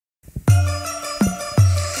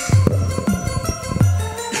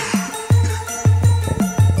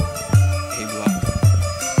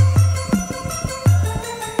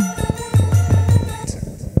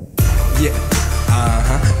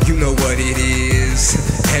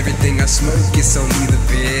smoke, it's only the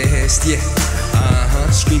best, yeah.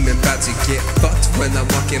 Screaming about to get fucked when I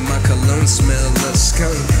walk in, my cologne smell of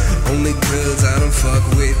skunk. Only cause I don't fuck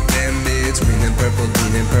with them mids. Green and purple,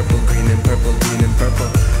 green and purple, green and purple, green and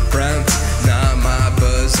purple. Browns, nah, my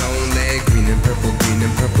buzz only. Green and purple, green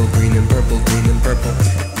and purple, green and purple, green and purple.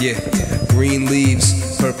 Yeah, green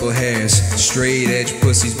leaves, purple hairs. Straight edge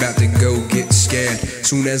pussies bout to go get scared.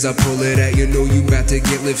 Soon as I pull it out, you know you bout to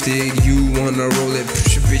get lifted. You wanna roll it,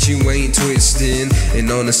 bitch, you ain't twisting.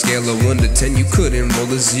 And on a scale of 1 to 10, you couldn't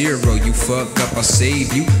roll a 0. You fuck up, I'll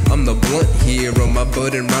save you. I'm the blunt hero. My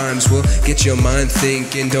budding rhymes will get your mind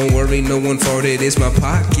thinking. Don't worry, no one farted, it's my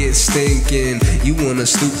pocket stinking. You wanna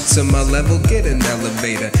stoop to my level, get an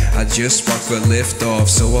elevator. I just sparked for lift off,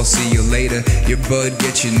 so I'll see you later. Your bud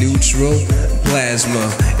get you neutral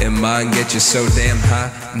plasma, and mine get you so damn high,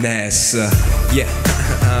 NASA. Yeah,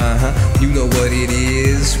 you know what it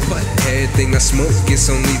is. What? Everything I smoke, it's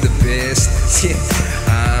only the best.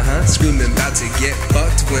 Yeah, screaming about to get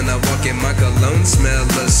fucked when I walk in, my cologne smell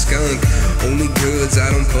of skunk. Only goods I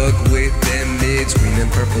don't fuck with them mids. Green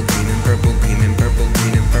and purple, green and purple, green and purple,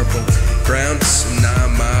 green and purple. Browns, nah,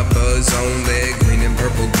 my buzz only. Green and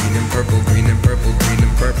purple, green and purple, green and purple, green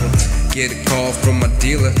and purple. Get a call from my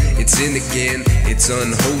dealer, it's in again. It's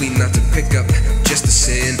unholy not to pick up, just a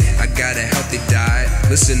sin. I got a healthy diet,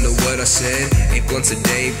 listen to what I said. 8 blunts a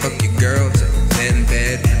day, fuck your girls, then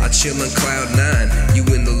bed. I chill on cloud 9, you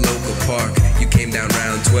in the local park. You came down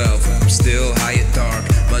round 12, I'm still high at dark.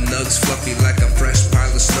 My nugs fluffy like a fresh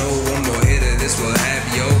pile of snow. One more hit of this will have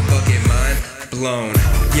your bucket mind blown.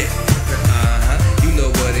 Yeah, you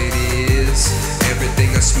know what it is.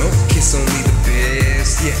 Everything I smoke, it's only the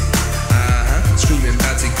best. Yeah, screaming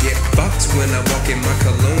about to get fucked when I walk in, my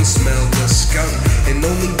cologne smell the skunk. And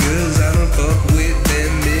only girls I don't fuck with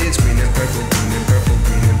them mids. Green and purple, green and purple,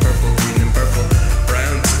 green and purple, green and purple.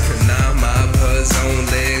 Browns, now my buzz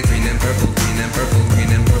only. Green and purple, green and purple,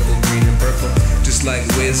 green and purple, green and purple. Just like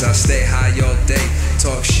Wiz, I stay high all day.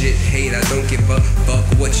 Talk shit, hate, I don't give a fuck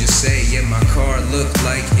what you say. Yeah, my car look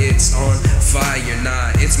like it's on fire. Nah,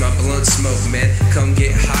 it's my blunt smoke, man. Come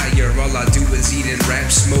get higher. All I do is eat and rap,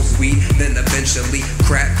 smoke weed, then eventually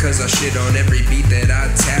crap. Cause I shit on every beat that I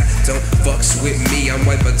tap. Don't fucks with me, I'm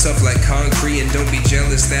white but tough like concrete. And don't be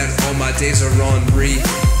jealous that all my days are on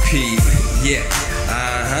repeat. Yeah,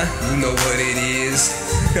 you know what it is.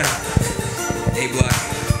 A-Block.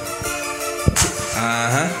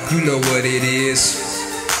 You know what it is.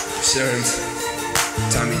 Sherms,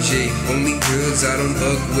 Tommy G. Only goods I don't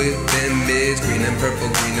fuck with them mids. Green and purple,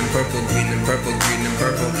 green and purple, green and purple, green and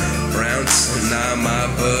purple. Browns, nah, my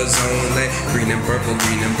buzz only. Green and purple,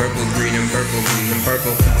 green and purple, green and purple, green and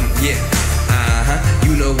purple. Yeah,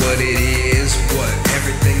 you know what it is. What?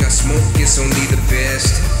 Everything I smoke, it's only the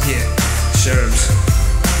best. Yeah, Sherms,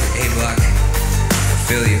 A-Block,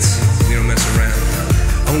 affiliates, we don't mess around.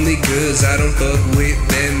 Only goods I don't fuck with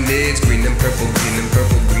them mids. Green and purple, green and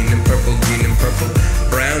purple, green and purple, green and purple.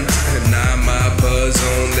 Brown, nah, my buzz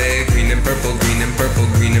only. Green and purple, green and purple,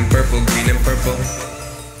 green and purple, green and purple.